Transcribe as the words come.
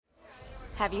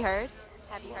Have you heard?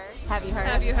 Have you heard? Have you heard?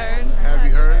 Have you heard? Have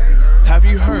you heard? Have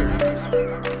you heard?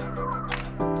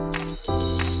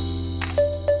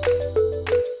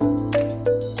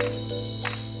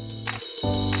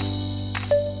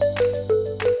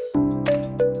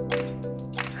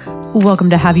 Welcome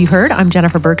to Have You Heard? I'm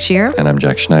Jennifer Berkshire. And I'm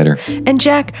Jack Schneider. And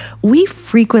Jack, we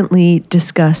frequently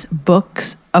discuss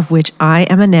books of which I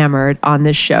am enamored on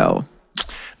this show.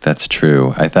 That's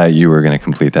true. I thought you were going to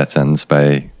complete that sentence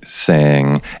by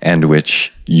saying, and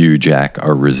which you, Jack,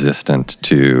 are resistant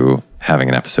to having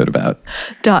an episode about. ...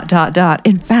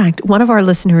 In fact, one of our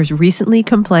listeners recently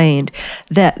complained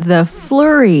that the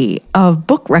flurry of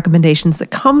book recommendations that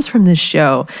comes from this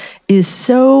show is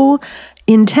so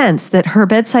intense that her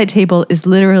bedside table is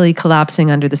literally collapsing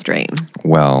under the strain.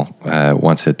 Well,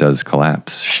 once it does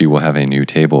collapse, she will have a new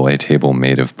table, a table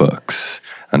made of books.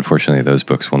 Unfortunately, those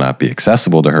books will not be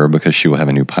accessible to her because she will have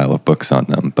a new pile of books on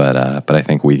them. But I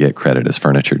think we get credit as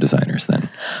furniture designers then.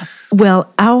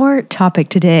 Well, our topic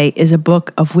today is a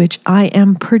book of which I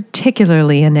am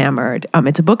particularly enamored.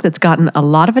 It's a book that's gotten a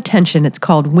lot of attention. It's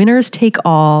called Winners Take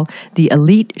All, The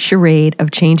Elite Charade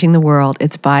of Changing the World.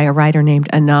 It's by a writer named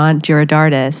Anand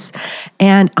Giridharadas.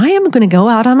 And I am going to go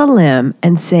out on a limb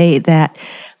and say that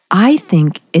I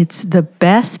think it's the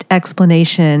best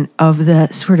explanation of the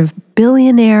sort of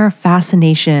billionaire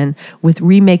fascination with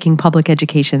remaking public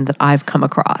education that I've come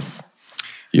across.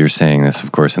 You're saying this,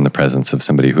 of course, in the presence of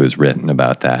somebody who has written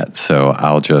about that. So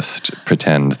I'll just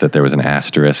pretend that there was an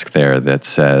asterisk there that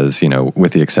says,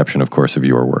 with the exception, of course, of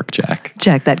your work, Jack.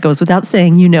 Jack, that goes without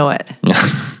saying, you know it.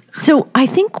 So I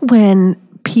think when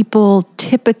people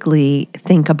typically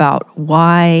think about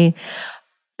why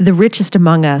the richest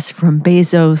among us, from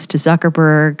Bezos to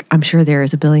Zuckerberg, I'm sure there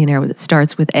is a billionaire that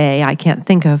starts with A. I can't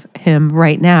think of him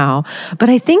right now. But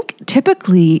I think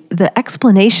typically the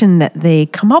explanation that they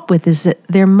come up with is that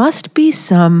there must be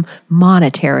some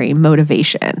monetary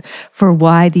motivation for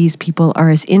why these people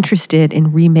are as interested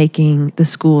in remaking the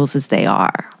schools as they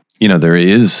are. There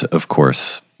is, of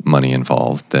course, money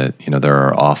involved, that there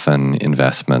are often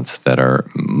investments that are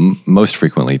most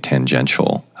frequently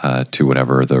tangential to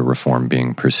whatever the reform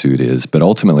being pursued is. But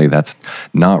ultimately, that's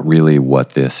not really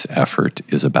what this effort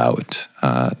is about.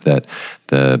 That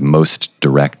the most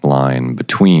direct line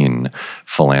between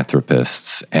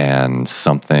philanthropists and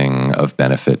something of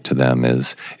benefit to them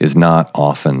is not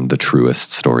often the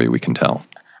truest story we can tell.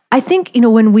 I think,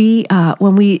 when we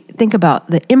think about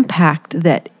the impact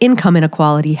that income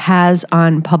inequality has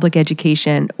on public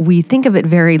education, we think of it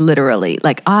very literally.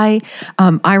 Like I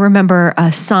remember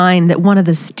a sign that one of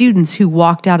the students who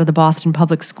walked out of the Boston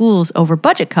Public Schools over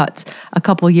budget cuts a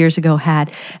couple years ago had.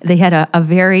 They had a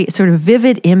very sort of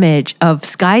vivid image of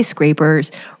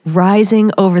skyscrapers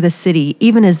rising over the city,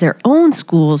 even as their own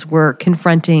schools were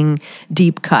confronting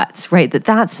deep cuts, right?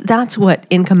 That's what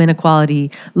income inequality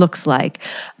looks like.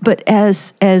 But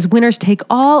as Winners Take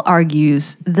All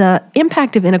argues, the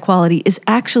impact of inequality is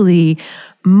actually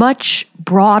much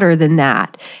broader than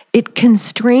that. It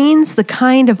constrains the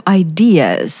kind of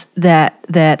ideas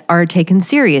that are taken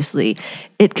seriously.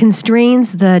 It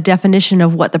constrains the definition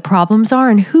of what the problems are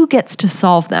and who gets to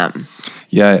solve them.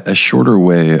 Yeah, a shorter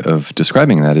way of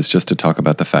describing that is just to talk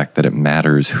about the fact that it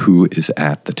matters who is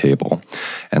at the table.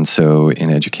 And so in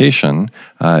education,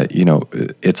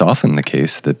 it's often the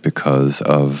case that because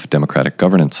of democratic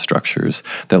governance structures,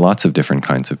 that lots of different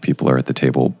kinds of people are at the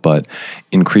table. But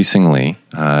increasingly,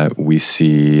 we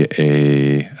see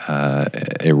a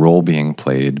role being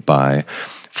played by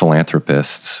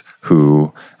philanthropists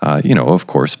who, of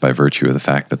course, by virtue of the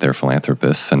fact that they're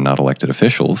philanthropists and not elected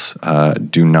officials,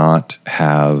 do not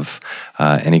have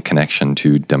any connection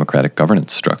to democratic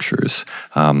governance structures.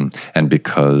 And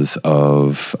because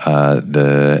of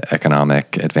the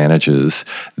economic advantages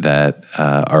that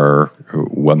are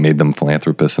what made them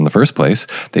philanthropists in the first place,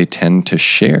 they tend to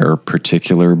share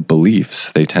particular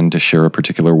beliefs. They tend to share a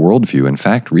particular worldview. In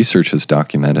fact, research has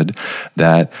documented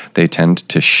that they tend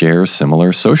to share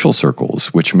similar social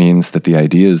circles, which means that the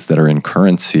ideas that are in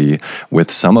currency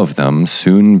with some of them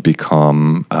soon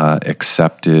become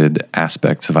accepted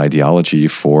aspects of ideology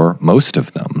for most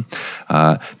of them.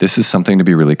 This is something to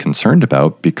be really concerned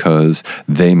about because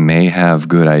they may have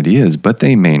good ideas, but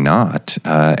they may not.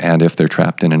 And if they're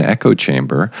trapped in an echo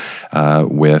chamber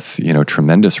with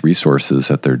tremendous resources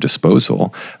at their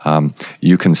disposal,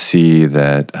 you can see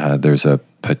that there's a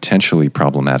potentially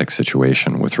problematic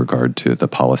situation with regard to the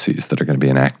policies that are going to be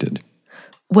enacted.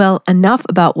 Well, enough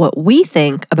about what we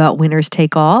think about winners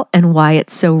take all and why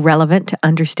it's so relevant to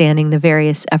understanding the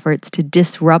various efforts to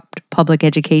disrupt public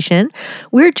education.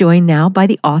 We're joined now by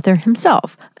the author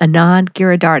himself, Anand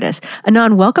Giridharadas.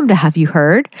 Anand, welcome to Have You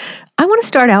Heard? I want to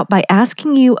start out by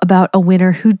asking you about a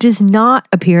winner who does not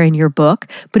appear in your book,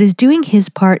 but is doing his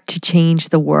part to change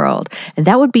the world. And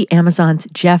that would be Amazon's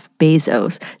Jeff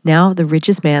Bezos, now the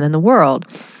richest man in the world.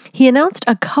 He announced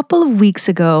a couple of weeks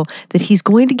ago that he's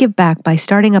going to give back by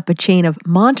starting up a chain of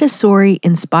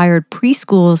Montessori-inspired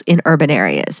preschools in urban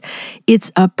areas.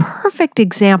 It's a perfect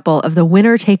example of the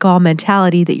winner-take-all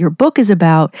mentality that your book is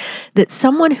about, that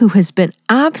someone who has been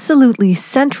absolutely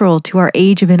central to our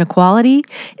age of inequality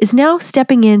is now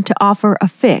stepping in to offer a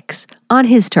fix on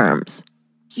his terms.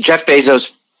 Jeff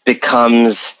Bezos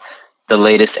becomes the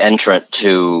latest entrant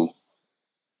to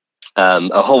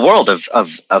a whole world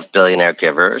of billionaire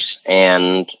givers.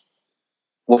 And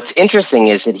what's interesting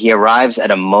is that he arrives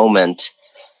at a moment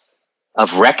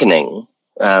of reckoning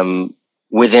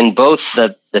within both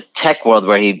the tech world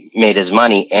where he made his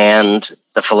money and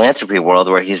the philanthropy world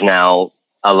where he's now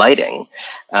alighting.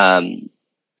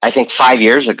 I think 5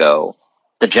 years ago,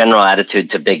 the general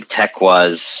attitude to big tech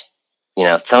was,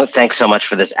 thanks so much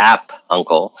for this app,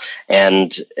 uncle.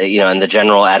 And, and the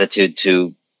general attitude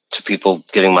to people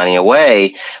giving money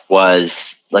away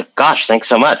was like, gosh, thanks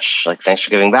so much. Like, thanks for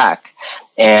giving back.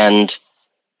 And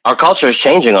our culture is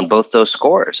changing on both those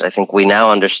scores. I think we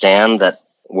now understand that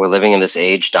we're living in this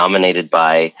age dominated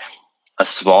by a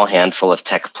small handful of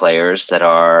tech players that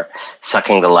are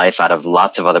sucking the life out of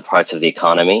lots of other parts of the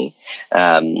economy.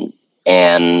 And,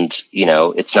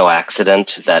 it's no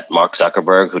accident that Mark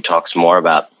Zuckerberg, who talks more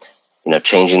about,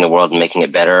 changing the world and making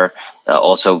it better,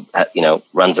 also,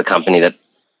 runs a company that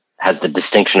has the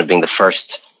distinction of being the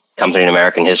first company in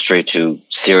American history to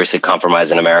seriously compromise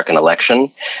an American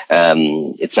election.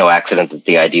 It's no accident that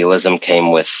the idealism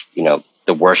came with,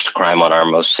 the worst crime on our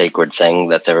most sacred thing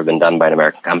that's ever been done by an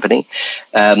American company.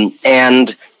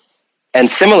 And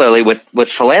similarly with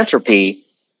philanthropy,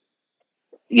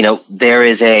 there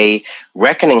is a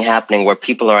reckoning happening where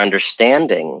people are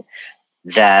understanding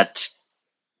that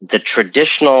the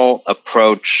traditional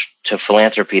approach to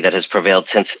philanthropy that has prevailed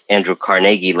since Andrew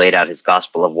Carnegie laid out his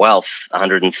gospel of wealth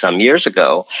 100 and some years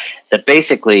ago, that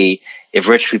basically if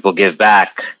rich people give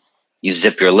back, you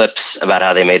zip your lips about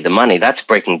how they made the money, that's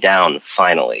breaking down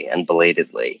finally and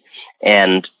belatedly.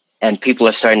 And people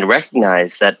are starting to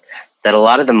recognize that a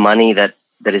lot of the money that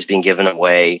is being given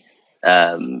away,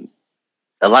 a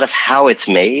lot of how it's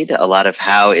made, a lot of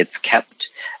how it's kept,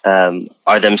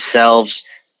 are themselves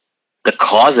the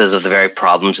causes of the very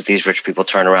problems that these rich people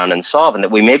turn around and solve, and that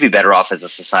we may be better off as a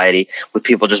society with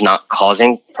people just not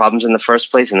causing problems in the first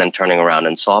place and then turning around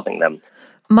and solving them.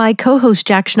 My co-host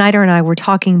Jack Schneider and I were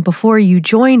talking before you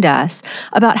joined us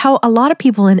about how a lot of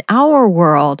people in our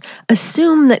world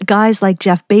assume that guys like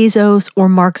Jeff Bezos or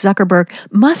Mark Zuckerberg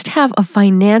must have a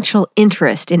financial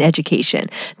interest in education,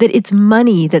 that it's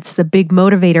money that's the big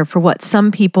motivator for what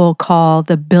some people call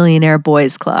the Billionaire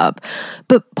Boys Club.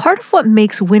 But part of what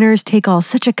makes Winners Take All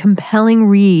such a compelling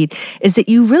read is that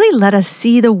you really let us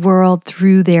see the world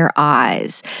through their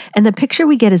eyes. And the picture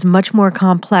we get is much more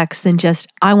complex than just,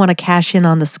 I want to cash in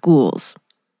on the schools.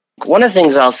 One of the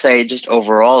things I'll say just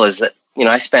overall is that,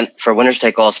 I spent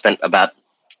about,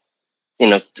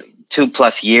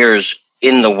 2+ years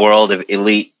in the world of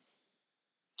elite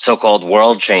so-called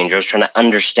world changers, trying to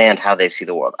understand how they see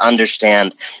the world,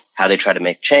 understand how they try to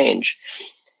make change.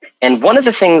 And one of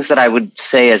the things that I would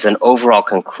say as an overall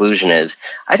conclusion is,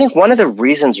 I think one of the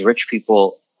reasons rich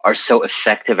people are so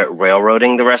effective at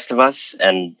railroading the rest of us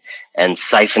and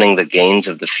siphoning the gains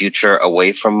of the future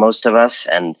away from most of us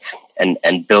and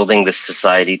building this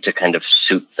society to kind of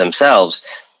suit themselves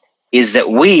is that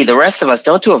we, the rest of us,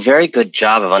 don't do a very good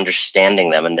job of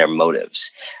understanding them and their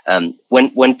motives.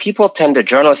 When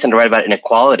journalists tend to write about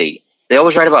inequality, they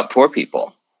always write about poor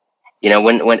people.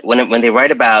 When they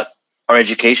write about our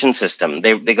education system,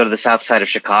 they go to the south side of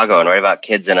Chicago and write about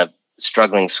kids in a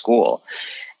struggling school.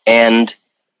 And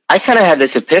I kind of had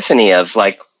this epiphany of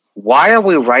like, why are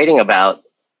we writing about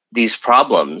these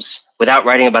problems without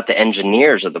writing about the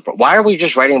engineers of the problem? Why are we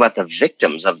just writing about the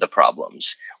victims of the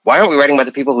problems? Why aren't we writing about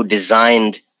the people who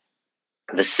designed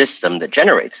the system that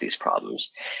generates these problems?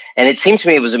 And it seemed to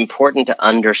me it was important to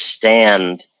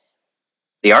understand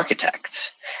the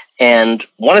architects. And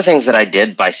one of the things that I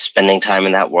did by spending time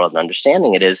in that world and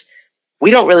understanding it is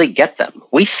we don't really get them.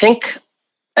 We think,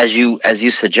 as you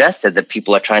suggested, that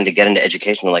people are trying to get into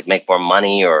education and like make more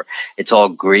money, or it's all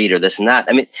greed or this and that.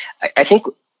 I mean, I think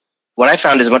what I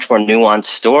found is a much more nuanced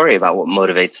story about what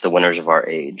motivates the winners of our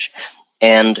age.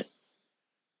 And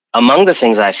among the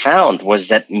things I found was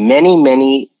that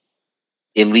many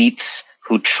elites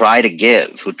who try to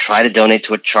give, who try to donate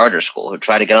to a charter school, who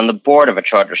try to get on the board of a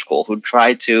charter school, who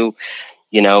try to,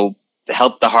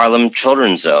 help the Harlem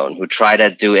Children's Zone, who try to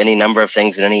do any number of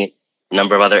things in any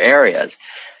number of other areas.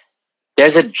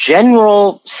 There's a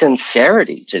general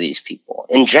sincerity to these people.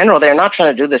 In general, they're not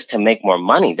trying to do this to make more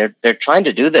money. They're trying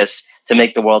to do this to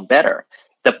make the world better.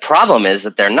 The problem is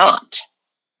that they're not.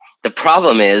 The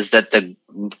problem is that the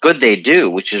good they do,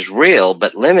 which is real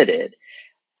but limited,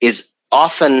 is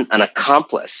often an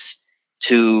accomplice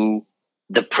to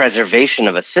the preservation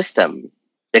of a system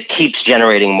that keeps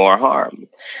generating more harm.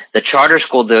 The charter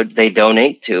school that they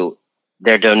donate to,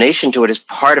 their donation to it is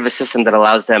part of a system that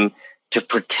allows them to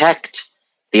protect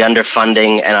the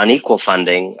underfunding and unequal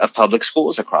funding of public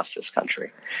schools across this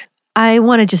country. I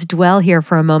want to just dwell here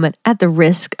for a moment at the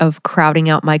risk of crowding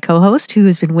out my co-host who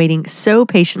has been waiting so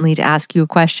patiently to ask you a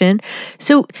question.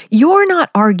 So you're not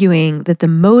arguing that the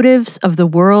motives of the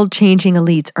world-changing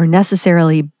elites are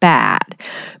necessarily bad,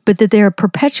 but that they're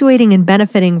perpetuating and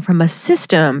benefiting from a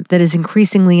system that is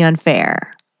increasingly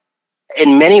unfair.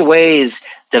 In many ways,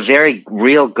 the very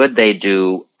real good they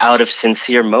do out of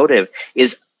sincere motive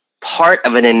is part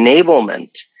of an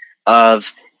enablement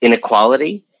of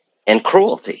inequality and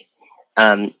cruelty.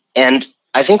 And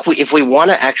I think if we want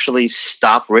to actually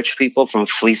stop rich people from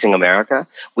fleecing America,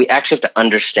 we actually have to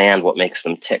understand what makes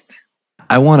them tick.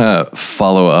 I want to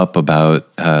follow up about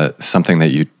something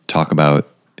that you talk about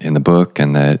in the book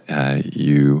and that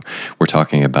you were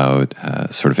talking about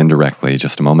sort of indirectly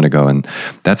just a moment ago, and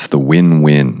that's the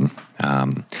win-win.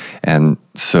 And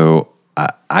so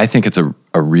I think it's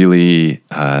a really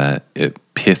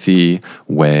pithy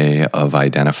way of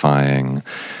identifying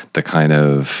the kind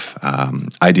of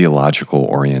ideological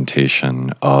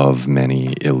orientation of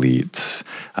many elites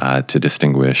to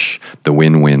distinguish the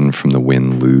win-win from the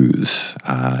win-lose.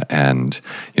 And,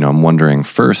 I'm wondering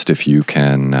first if you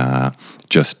can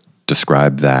just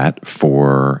describe that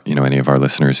for, any of our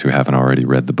listeners who haven't already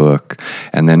read the book.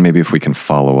 And then maybe if we can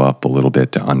follow up a little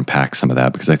bit to unpack some of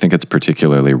that, because I think it's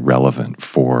particularly relevant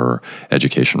for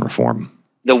education reform.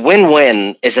 The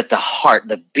win-win is at the heart,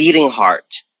 the beating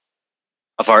heart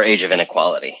of our age of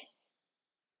inequality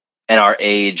and our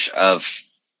age of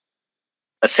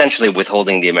essentially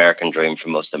withholding the American dream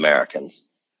from most Americans.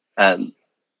 That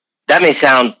may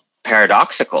sound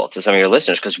paradoxical to some of your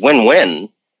listeners because win-win,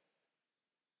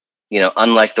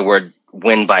 unlike the word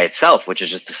win by itself, which is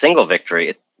just a single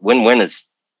victory, win-win is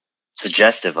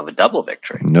suggestive of a double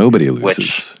victory. Nobody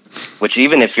loses. Which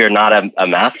even if you're not a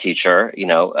math teacher,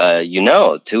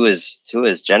 two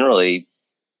is generally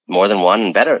more than one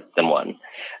and better than one.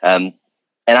 And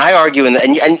I argue,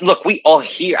 and look, we all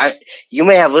hear, you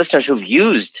may have listeners who've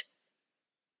used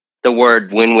the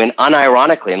word win-win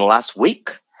unironically in the last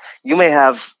week. You may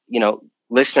have,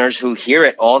 listeners who hear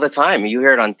it all the time. You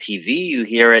hear it on TV, you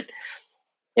hear it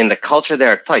in the culture.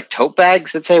 There are probably tote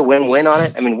bags that say win-win on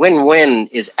it. I mean, win-win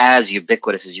is as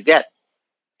ubiquitous as you get.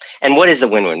 And what is the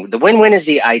win-win? The win-win is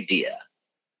the idea.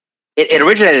 It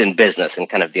originated in business and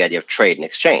kind of the idea of trade and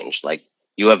exchange. Like,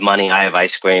 you have money, I have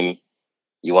ice cream.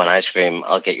 You want ice cream,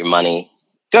 I'll get your money.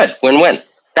 Good, win-win.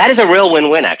 That is a real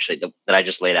win-win, actually, that I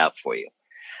just laid out for you.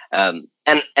 And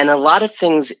a lot of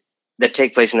things that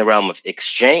take place in the realm of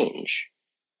exchange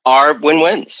are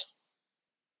win-wins,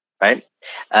 right?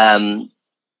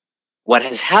 What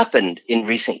has happened in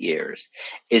recent years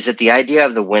is that the idea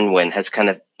of the win-win has kind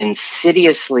of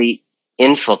insidiously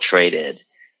infiltrated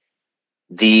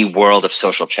the world of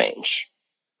social change,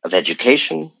 of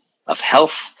education, of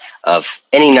health, of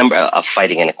any number of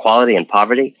fighting inequality and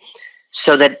poverty,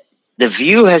 so that the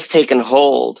view has taken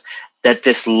hold that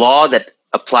this law that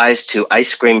applies to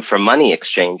ice cream for money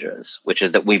exchanges, which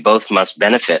is that we both must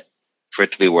benefit for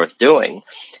it to be worth doing,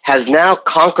 has now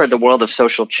conquered the world of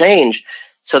social change,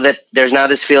 so that there's now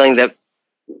this feeling that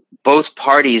both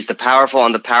parties, the powerful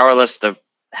and the powerless, the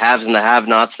haves and the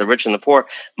have-nots, the rich and the poor,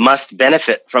 must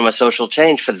benefit from a social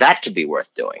change for that to be worth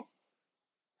doing.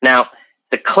 Now,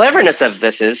 the cleverness of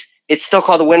this is it's still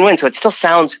called a win-win, so it still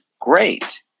sounds great.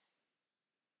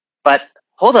 But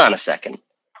hold on a second.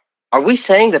 Are we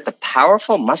saying that the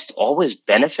powerful must always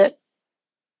benefit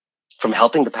from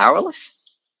helping the powerless?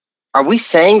 Are we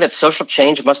saying that social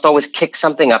change must always kick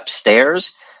something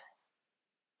upstairs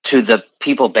to the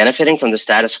people benefiting from the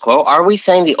status quo? Are we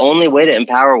saying the only way to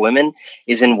empower women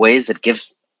is in ways that give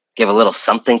a little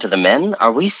something to the men?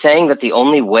 Are we saying that the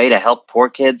only way to help poor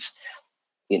kids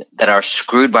that are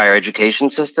screwed by our education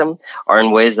system are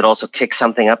in ways that also kick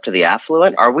something up to the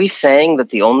affluent? Are we saying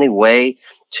that the only way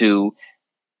to,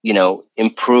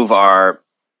 improve our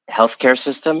healthcare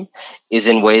system is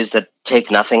in ways that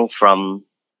take nothing from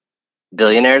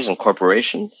billionaires and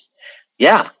corporations.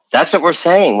 Yeah, that's what we're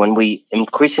saying when we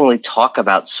increasingly talk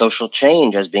about social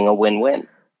change as being a win-win.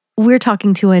 We're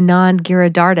talking to Anand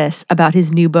Giridharadas about his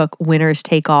new book, Winners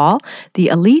Take All, The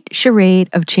Elite Charade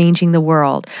of Changing the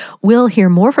World. We'll hear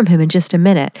more from him in just a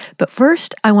minute, but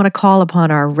first I want to call upon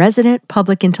our resident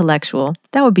public intellectual,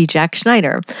 that would be Jack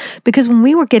Schneider, because when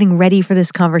we were getting ready for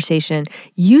this conversation,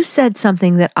 you said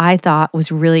something that I thought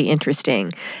was really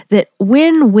interesting, that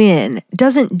win-win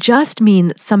doesn't just mean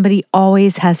that somebody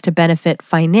always has to benefit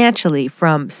financially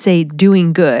from, say,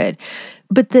 doing good,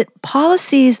 but that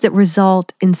policies that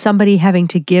result in somebody having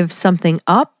to give something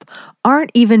up aren't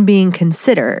even being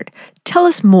considered. Tell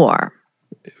us more.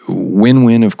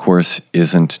 Win-win, of course,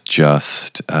 isn't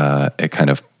just a kind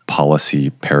of policy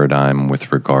paradigm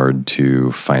with regard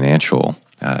to financial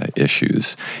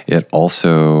issues. It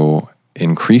also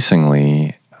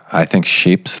increasingly, I think,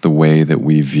 shapes the way that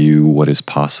we view what is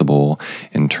possible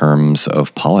in terms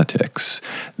of politics.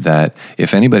 That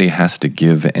if anybody has to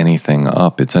give anything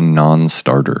up, it's a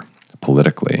non-starter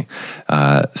politically.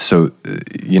 So,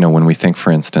 when we think,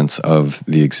 for instance, of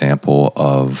the example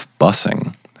of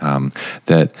busing,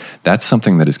 that's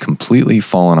something that has completely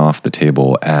fallen off the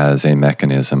table as a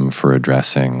mechanism for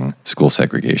addressing school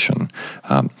segregation.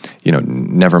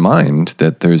 Never mind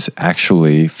that there's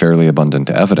actually fairly abundant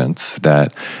evidence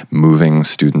that moving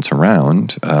students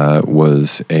around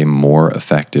was a more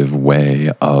effective way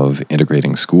of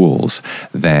integrating schools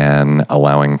than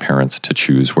allowing parents to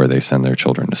choose where they send their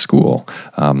children to school.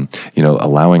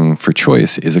 Allowing for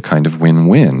choice is a kind of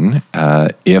win-win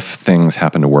if things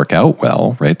happen to work out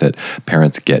well, right? That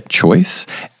parents get choice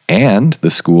and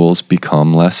the schools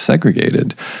become less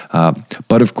segregated.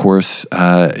 But of course,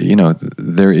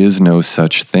 there is no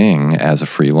such thing as a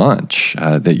free lunch,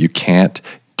 that you can't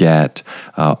get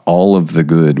all of the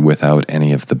good without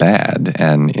any of the bad.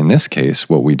 And in this case,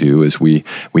 what we do is we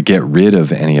get rid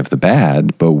of any of the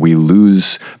bad, but we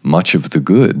lose much of the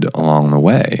good along the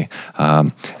way.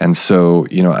 And so,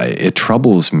 it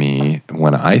troubles me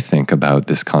when I think about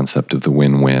this concept of the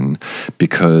win-win,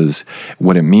 because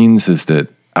what it means is that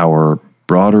our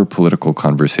broader political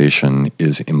conversation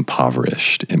is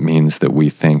impoverished. It means that we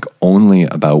think only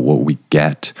about what we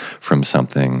get from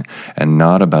something and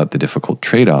not about the difficult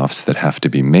trade-offs that have to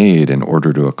be made in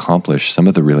order to accomplish some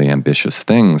of the really ambitious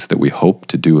things that we hope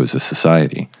to do as a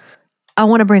society. I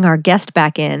want to bring our guest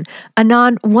back in.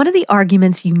 Anand, one of the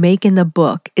arguments you make in the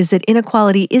book is that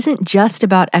inequality isn't just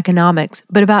about economics,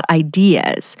 but about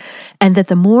ideas, and that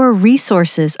the more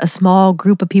resources a small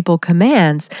group of people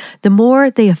commands, the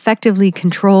more they effectively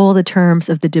control the terms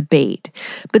of the debate.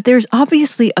 But there's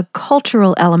obviously a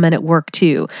cultural element at work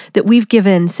too, that we've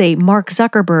given, say, Mark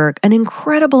Zuckerberg an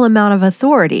incredible amount of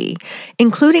authority,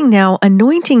 including now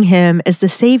anointing him as the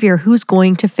savior who's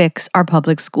going to fix our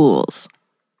public schools.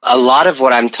 A lot of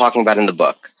what I'm talking about in the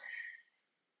book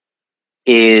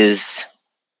is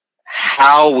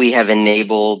how we have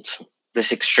enabled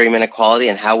this extreme inequality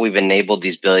and how we've enabled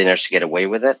these billionaires to get away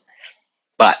with it.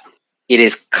 But it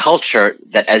is culture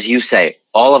that, as you say,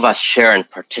 all of us share and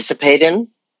participate in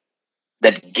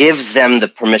that gives them the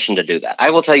permission to do that. I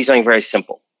will tell you something very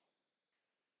simple.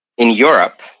 In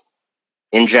Europe,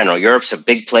 in general, Europe's a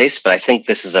big place, but I think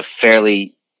this is a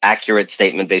fairly accurate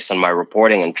statement based on my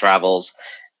reporting and travels.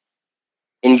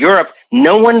 In Europe,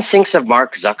 no one thinks of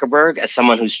Mark Zuckerberg as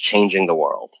someone who's changing the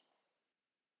world.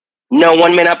 No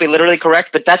one may not be literally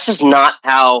correct, but that's just not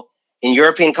how, in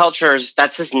European cultures,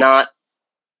 that's not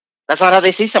how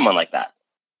they see someone like that.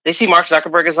 They see Mark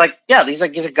Zuckerberg as like, yeah, he's a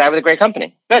guy with a great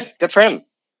company. Good for him.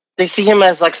 They see him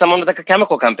as like someone with like a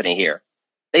chemical company here.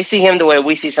 They see him the way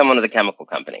we see someone with a chemical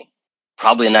company.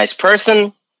 Probably a nice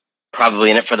person, probably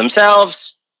in it for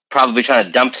themselves, probably trying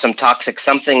to dump some toxic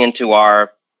something into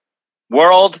our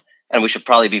world, and we should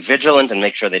probably be vigilant and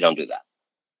make sure they don't do that.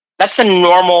 That's the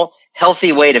normal,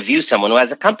 healthy way to view someone who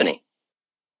has a company.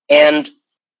 And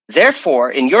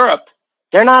therefore, in Europe,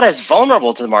 they're not as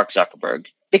vulnerable to Mark Zuckerberg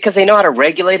because they know how to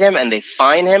regulate him and they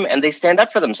fine him and they stand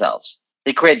up for themselves.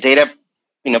 They create data,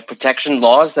 protection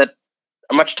laws that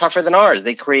are much tougher than ours.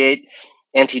 They create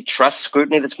antitrust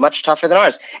scrutiny that's much tougher than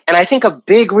ours. And I think a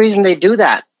big reason they do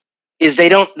that is they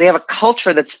have a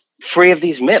culture that's free of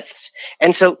these myths.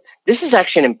 And so this is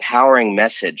actually an empowering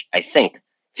message, I think,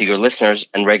 to your listeners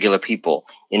and regular people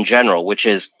in general, which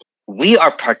is we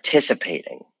are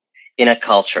participating in a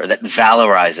culture that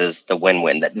valorizes the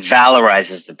win-win, that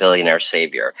valorizes the billionaire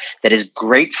savior, that is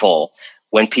grateful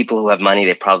when people who have money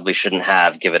they probably shouldn't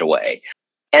have give it away.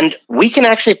 And we can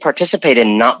actually participate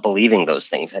in not believing those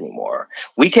things anymore.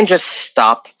 We can just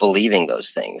stop believing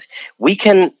those things. We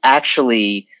can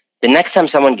actually, the next time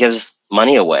someone gives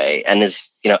money away and is,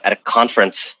 at a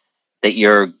conference that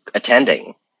you're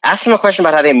attending, ask them a question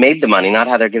about how they made the money, not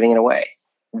how they're giving it away.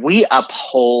 We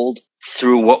uphold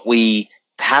through what we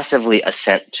passively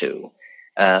assent to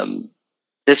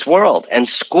this world, and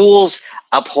schools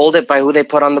uphold it by who they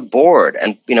put on the board,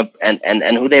 and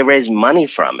and who they raise money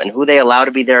from, and who they allow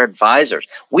to be their advisors.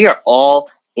 We are all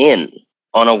in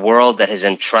on a world that has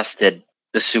entrusted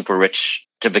the super rich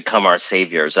to become our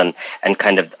saviors and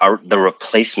kind of the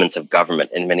replacements of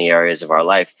government in many areas of our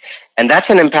life. And that's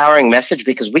an empowering message,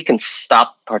 because we can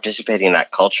stop participating in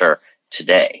that culture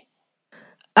today.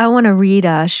 I want to read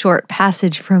a short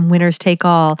passage from Winners Take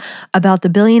All about the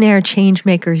billionaire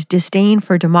changemakers' disdain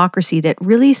for democracy that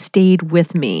really stayed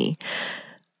with me.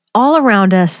 All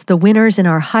around us, the winners in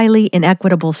our highly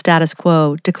inequitable status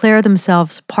quo declare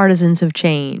themselves partisans of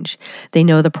change. They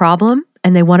know the problem,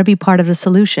 and they want to be part of the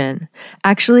solution.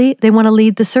 Actually, they want to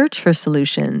lead the search for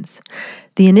solutions.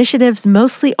 The initiatives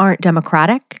mostly aren't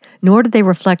democratic, nor do they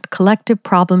reflect collective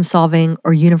problem solving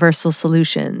or universal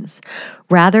solutions.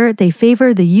 Rather, they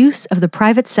favor the use of the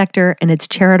private sector and its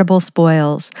charitable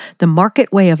spoils, the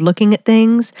market way of looking at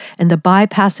things, and the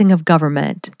bypassing of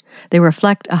government. They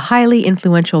reflect a highly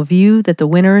influential view that the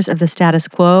winners of the status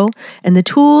quo and the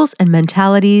tools and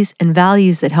mentalities and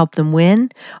values that help them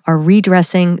win are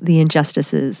redressing the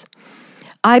injustices.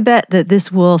 I bet that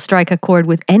this will strike a chord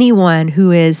with anyone who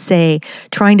is, say,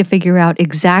 trying to figure out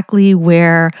exactly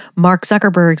where Mark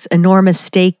Zuckerberg's enormous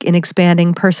stake in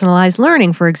expanding personalized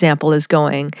learning, for example, is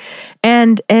going.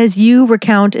 And as you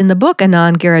recount in the book,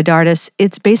 Anand Giridharadas,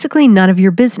 it's basically none of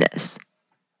your business.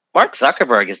 Mark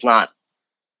Zuckerberg is not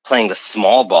playing the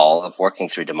small ball of working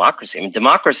through democracy. I mean,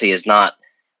 democracy is not,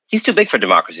 he's too big for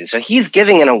democracy. So he's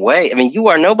giving it away. I mean, you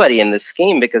are nobody in this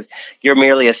scheme because you're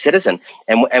merely a citizen.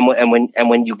 And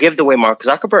when you give the way Mark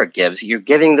Zuckerberg gives, you're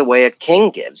giving the way a king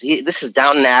gives. This is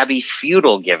Downton Abbey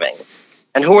feudal giving.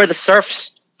 And who are the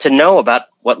serfs to know about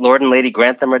what Lord and Lady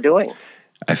Grantham are doing?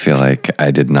 I feel like I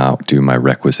did not do my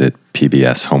requisite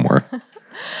PBS homework.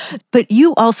 But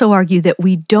you also argue that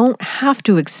we don't have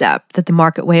to accept that the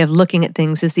market way of looking at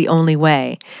things is the only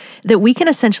way, that we can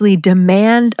essentially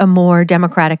demand a more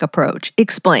democratic approach.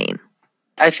 Explain.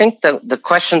 I think the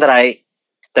question that I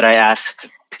ask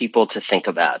people to think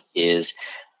about is,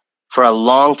 for a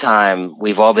long time,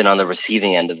 we've all been on the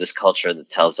receiving end of this culture that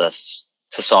tells us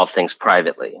to solve things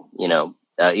privately.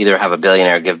 Either have a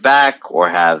billionaire give back, or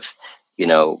have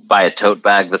buy a tote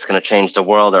bag that's going to change the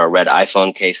world, or a red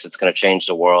iPhone case that's going to change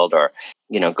the world, or,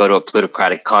 go to a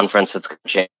plutocratic conference that's going to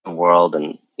change the world.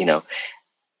 And,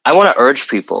 I want to urge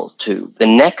people to, the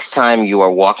next time you are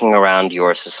walking around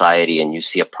your society and you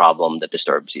see a problem that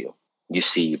disturbs you, you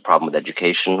see a problem with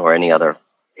education or any other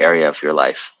area of your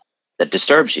life that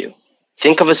disturbs you,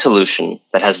 think of a solution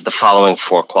that has the following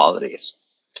 4 qualities.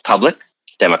 It's public,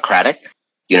 democratic,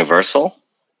 universal,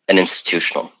 and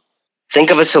institutional. Think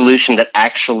of a solution that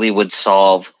actually would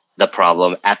solve the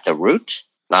problem at the root,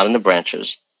 not in the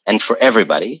branches, and for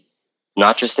everybody,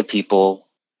 not just the people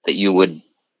that you would,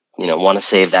 want to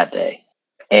save that day.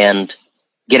 And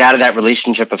get out of that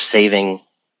relationship of saving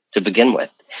to begin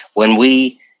with. When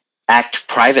we act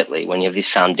privately, when you have these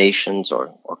foundations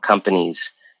or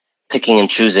companies picking and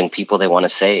choosing people they want to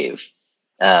save,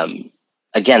 again,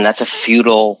 that's a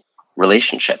feudal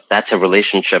relationship. That's a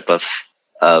relationship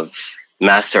of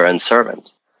master and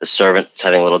servant. The servant's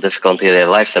having a little difficulty in their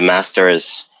life. The master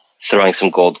is throwing some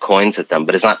gold coins at them,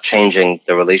 but it's not changing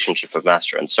the relationship of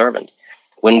master and servant.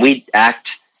 When we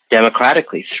act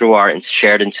democratically through our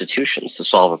shared institutions to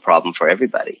solve a problem for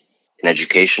everybody, in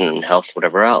education and health,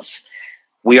 whatever else,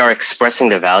 we are expressing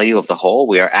the value of the whole.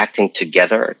 We are acting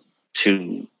together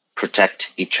to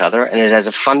protect each other, and it has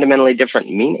a fundamentally different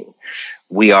meaning.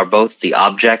 We are both the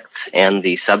objects and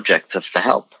the subjects of the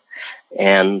help.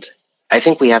 And I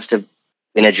think we have to,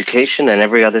 in education and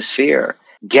every other sphere,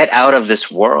 get out of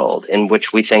this world in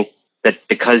which we think that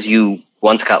because you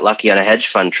once got lucky on a hedge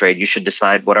fund trade, you should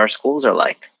decide what our schools are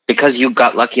like. Because you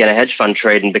got lucky on a hedge fund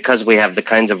trade, and because we have the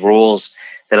kinds of rules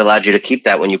that allowed you to keep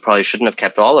that when you probably shouldn't have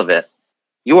kept all of it,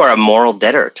 you are a moral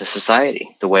debtor to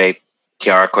society, the way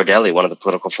Chiara Cordelli, one of the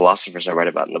political philosophers I write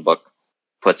about in the book,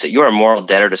 puts it. You are a moral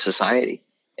debtor to society,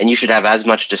 and you should have as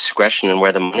much discretion in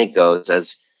where the money goes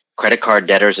as credit card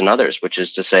debtors and others, which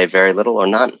is to say very little or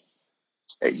none.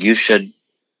 You shouldn't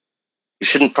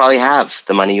probably have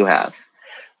the money you have.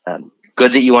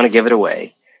 Good that you want to give it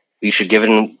away. You should give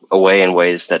it away in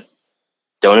ways that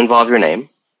don't involve your name,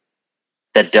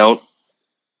 that don't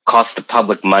cost the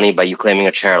public money by you claiming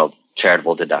a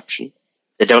charitable deduction,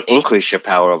 that don't increase your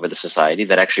power over the society,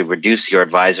 that actually reduce your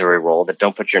advisory role, that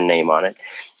don't put your name on it.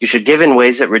 You should give in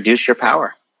ways that reduce your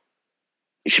power.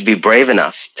 You should be brave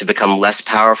enough to become less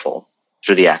powerful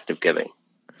through the act of giving.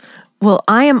 Well,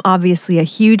 I am obviously a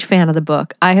huge fan of the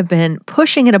book. I have been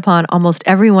pushing it upon almost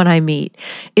everyone I meet.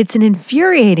 It's an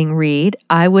infuriating read.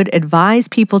 I would advise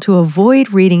people to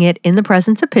avoid reading it in the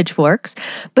presence of pitchforks,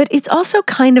 but it's also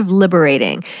kind of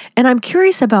liberating. And I'm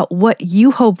curious about what you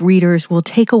hope readers will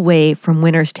take away from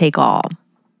Winners Take All.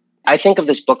 I think of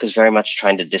this book as very much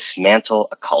trying to dismantle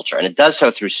a culture, and it does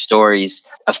so through stories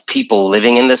of people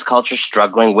living in this culture,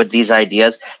 struggling with these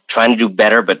ideas, trying to do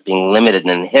better, but being limited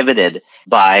and inhibited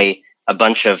by a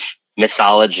bunch of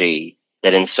mythology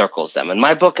that encircles them. And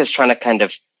my book is trying to kind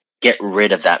of get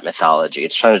rid of that mythology.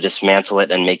 It's trying to dismantle it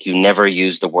and make you never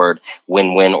use the word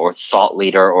win-win or thought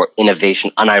leader or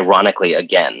innovation unironically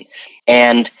again.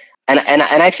 And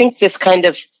I think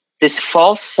this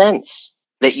false sense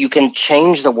that you can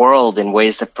change the world in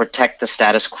ways that protect the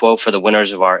status quo for the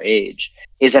winners of our age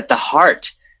is at the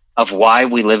heart of why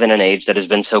we live in an age that has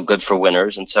been so good for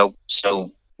winners and so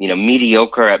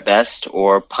mediocre at best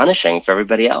or punishing for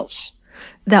everybody else.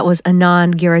 That was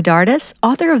Anand Giridharadas,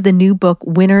 author of the new book,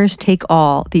 Winners Take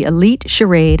All, The Elite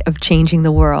Charade of Changing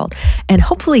the World. And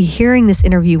hopefully hearing this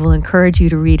interview will encourage you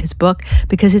to read his book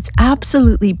because it's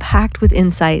absolutely packed with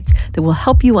insights that will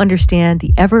help you understand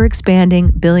the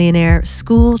ever-expanding billionaire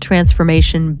school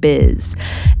transformation biz.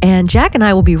 And Jack and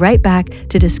I will be right back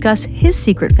to discuss his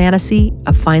secret fantasy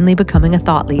of finally becoming a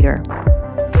thought leader.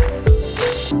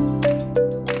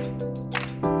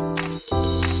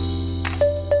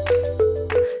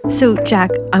 So, Jack,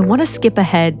 I want to skip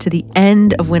ahead to the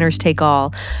end of Winners Take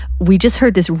All. We just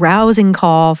heard this rousing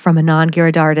call from Anand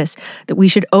Giridharadas that we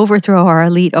should overthrow our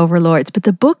elite overlords, but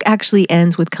the book actually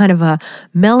ends with kind of a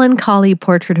melancholy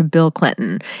portrait of Bill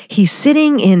Clinton. He's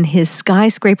sitting in his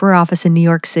skyscraper office in New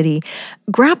York City,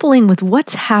 grappling with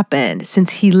what's happened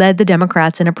since he led the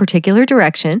Democrats in a particular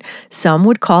direction. Some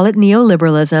would call it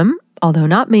neoliberalism, although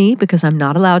not me, because I'm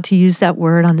not allowed to use that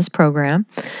word on this program.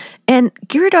 And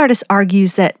Giridharadas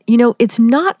argues that, it's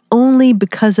not only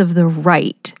because of the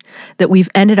right that we've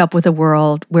ended up with a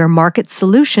world where market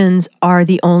solutions are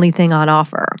the only thing on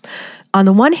offer. On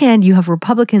the one hand, you have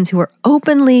Republicans who are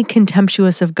openly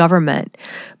contemptuous of government,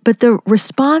 but the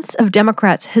response of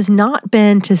Democrats has not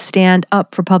been to stand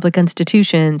up for public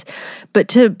institutions, but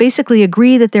to basically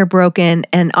agree that they're broken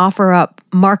and offer up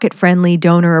market-friendly,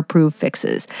 donor-approved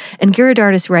fixes. And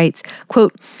Giridharadas writes,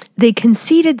 quote, "They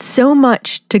conceded so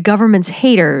much to government's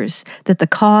haters that the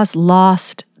cause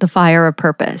lost the fire of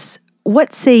purpose."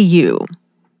 What say you?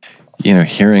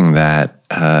 Hearing that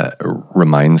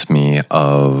reminds me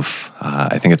of,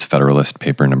 I think it's Federalist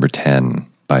Paper number 10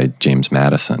 by James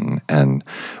Madison. And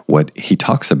what he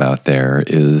talks about there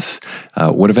is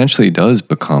what eventually does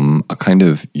become a kind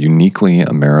of uniquely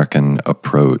American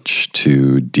approach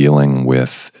to dealing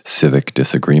with civic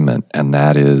disagreement, and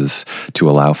that is to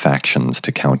allow factions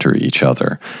to counter each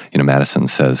other. Madison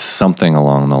says something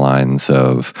along the lines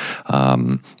of,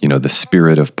 the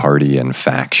spirit of party and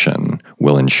faction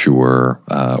will ensure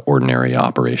ordinary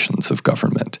operations of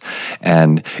government.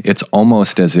 And it's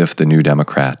almost as if the New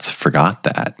Democrats forgot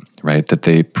that, right? That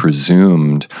they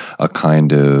presumed a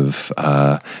kind of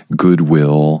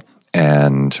goodwill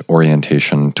and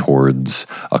orientation towards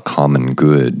a common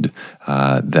good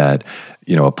that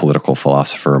a political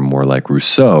philosopher more like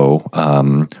Rousseau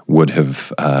would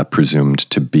have presumed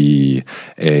to be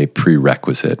a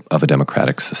prerequisite of a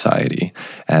democratic society.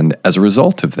 And as a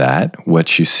result of that,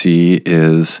 what you see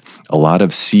is a lot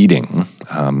of seeding,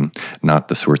 not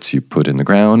the sorts you put in the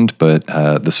ground, but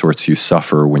the sorts you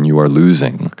suffer when you are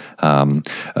losing. A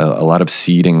lot of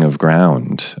seeding of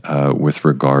ground with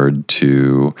regard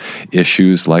to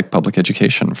issues like public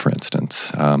education, for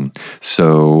instance.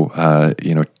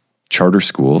 Charter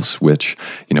schools, which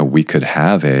we could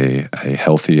have a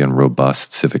healthy and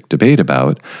robust civic debate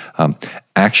about,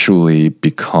 actually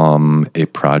become a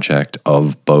project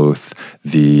of both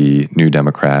the New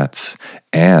Democrats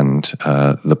and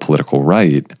the political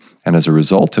right. And as a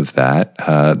result of that,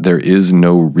 there is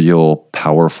no real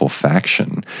powerful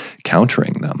faction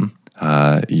countering them.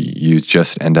 You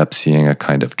just end up seeing a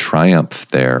kind of triumph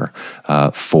there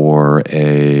for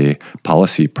a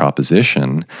policy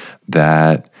proposition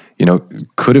that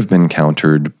could have been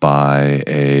countered by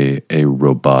a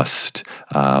robust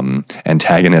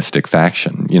antagonistic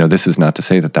faction. This is not to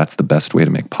say that that's the best way to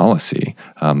make policy,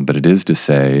 but it is to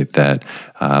say that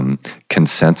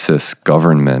consensus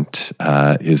government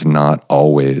is not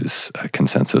always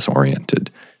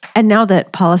consensus-oriented. And now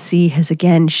that policy has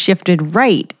again shifted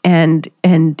right, and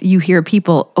you hear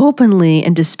people openly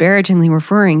and disparagingly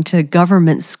referring to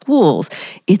government schools,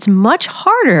 it's much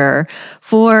harder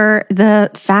for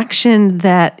the faction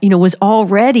that, was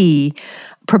already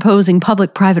proposing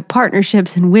public-private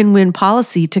partnerships and win-win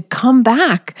policy to come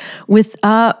back with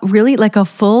really like a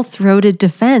full-throated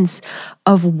defense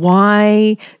of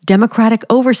why democratic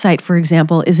oversight, for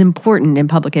example, is important in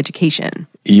public education.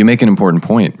 You make an important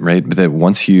point, right? That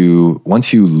once you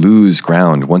lose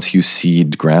ground, once you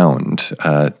cede ground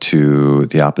to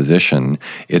the opposition,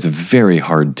 it's very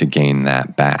hard to gain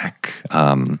that back.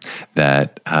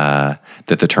 That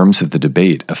the terms of the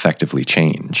debate effectively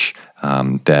change.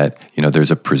 That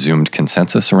there's a presumed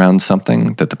consensus around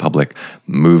something, that the public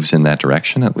moves in that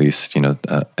direction, at least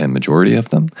a majority of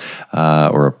them,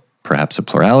 or perhaps a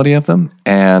plurality of them,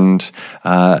 and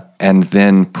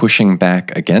then pushing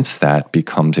back against that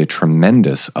becomes a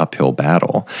tremendous uphill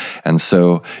battle. And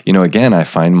so, again, I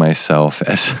find myself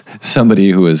as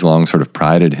somebody who has long sort of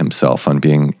prided himself on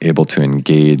being able to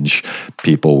engage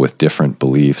people with different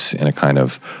beliefs in a kind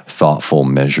of thoughtful,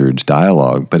 measured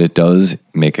dialogue. But it does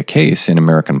make a case, in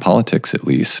American politics at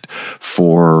least,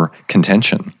 for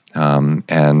contention.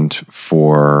 And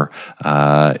for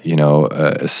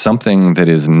something that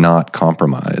is not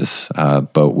compromise,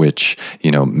 but which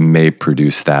may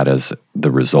produce that as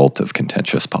the result of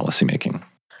contentious policymaking.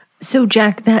 So,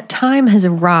 Jack, that time has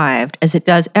arrived, as it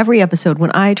does every episode,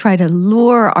 when I try to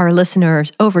lure our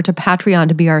listeners over to Patreon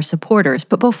to be our supporters.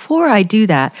 But before I do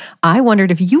that, I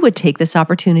wondered if you would take this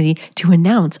opportunity to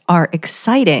announce our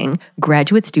exciting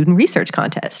graduate student research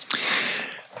contest.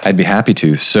 I'd be happy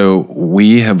to. So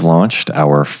we have launched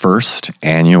our first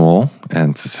annual,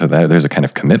 and so there's a kind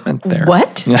of commitment there.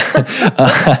 What?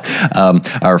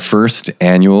 Our first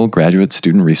annual graduate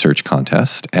student research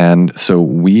contest. And so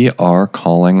we are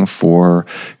calling for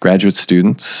graduate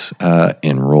students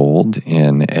enrolled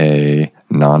in a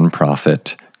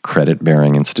nonprofit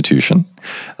credit-bearing institution.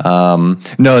 No,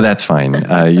 that's fine.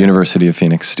 University of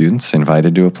Phoenix students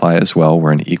invited to apply as well.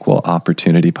 We're an equal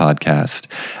opportunity podcast.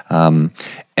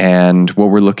 And what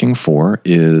we're looking for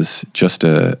is just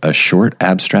a short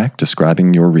abstract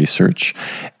describing your research,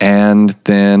 and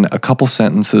then a couple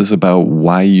sentences about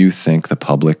why you think the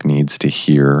public needs to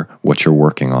hear what you're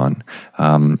working on,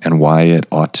 and why it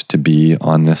ought to be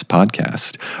on this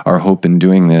podcast. Our hope in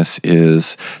doing this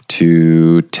is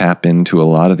to tap into a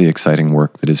lot of the exciting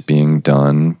work that is being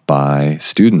done by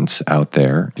students out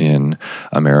there in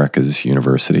America's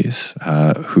universities,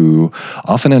 who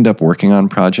often end up working on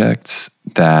projects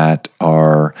that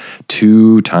are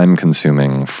too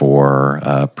time-consuming for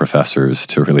professors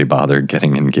to really bother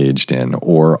getting engaged in,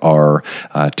 or are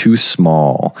too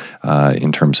small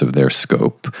in terms of their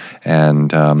scope.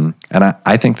 And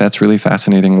I think that's really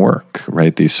fascinating work,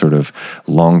 right? These sort of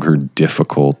longer,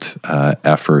 difficult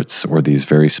efforts, or these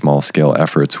very small-scale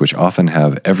efforts, which often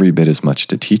have every bit as much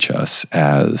to teach us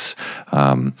as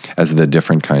the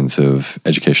different kinds of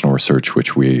educational research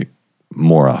which we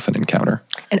more often encounter.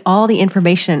 And all the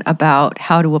information about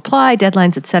how to apply,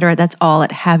 deadlines, etc., that's all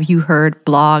at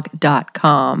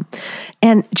haveyouheardblog.com.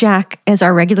 And Jack, as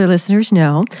our regular listeners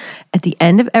know, at the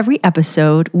end of every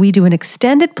episode, we do an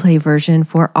extended play version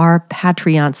for our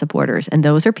Patreon supporters. And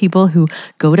those are people who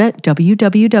go to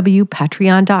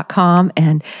www.patreon.com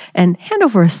and hand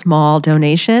over a small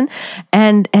donation.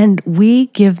 And we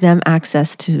give them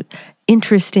access to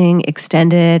interesting,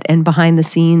 extended, and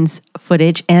behind-the-scenes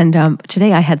footage. And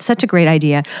today I had such a great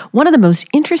idea. One of the most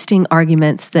interesting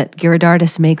arguments that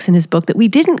Ghirardellis makes in his book that we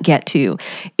didn't get to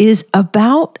is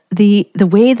about the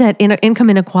way that income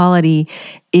inequality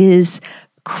is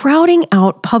crowding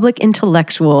out public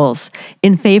intellectuals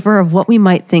in favor of what we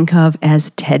might think of as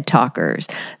TED Talkers.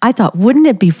 I thought, wouldn't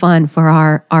it be fun for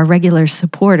our regular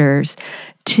supporters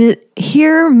to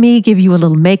hear me give you a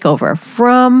little makeover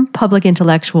from public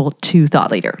intellectual to thought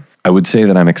leader? I would say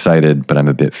that I'm excited, but I'm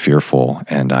a bit fearful,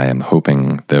 and I am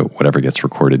hoping that whatever gets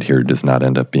recorded here does not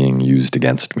end up being used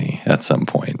against me at some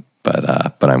point.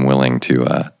 But I'm willing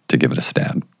to give it a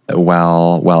stab.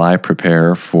 While I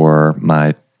prepare for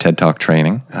my TED Talk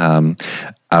training,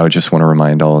 I would just want to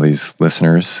remind all of these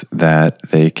listeners that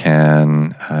they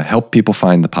can help people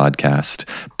find the podcast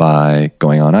by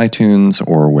going on iTunes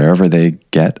or wherever they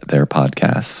get their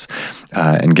podcasts,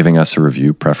 and giving us a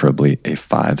review, preferably a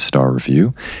 5-star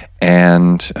review.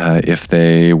 And if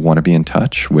they want to be in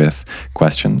touch with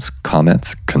questions,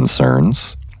 comments,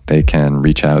 concerns, they can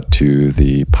reach out to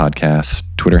the podcast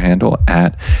Twitter handle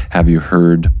at Have You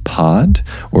Heard Pod,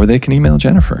 or they can email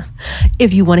Jennifer.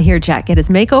 If you want to hear Jack get his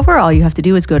makeover, all you have to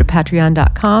do is go to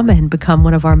patreon.com and become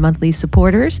one of our monthly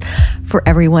supporters. For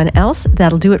everyone else,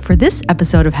 that'll do it for this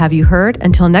episode of Have You Heard.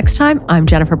 Until next time, I'm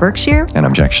Jennifer Berkshire. And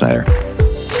I'm Jack Schneider.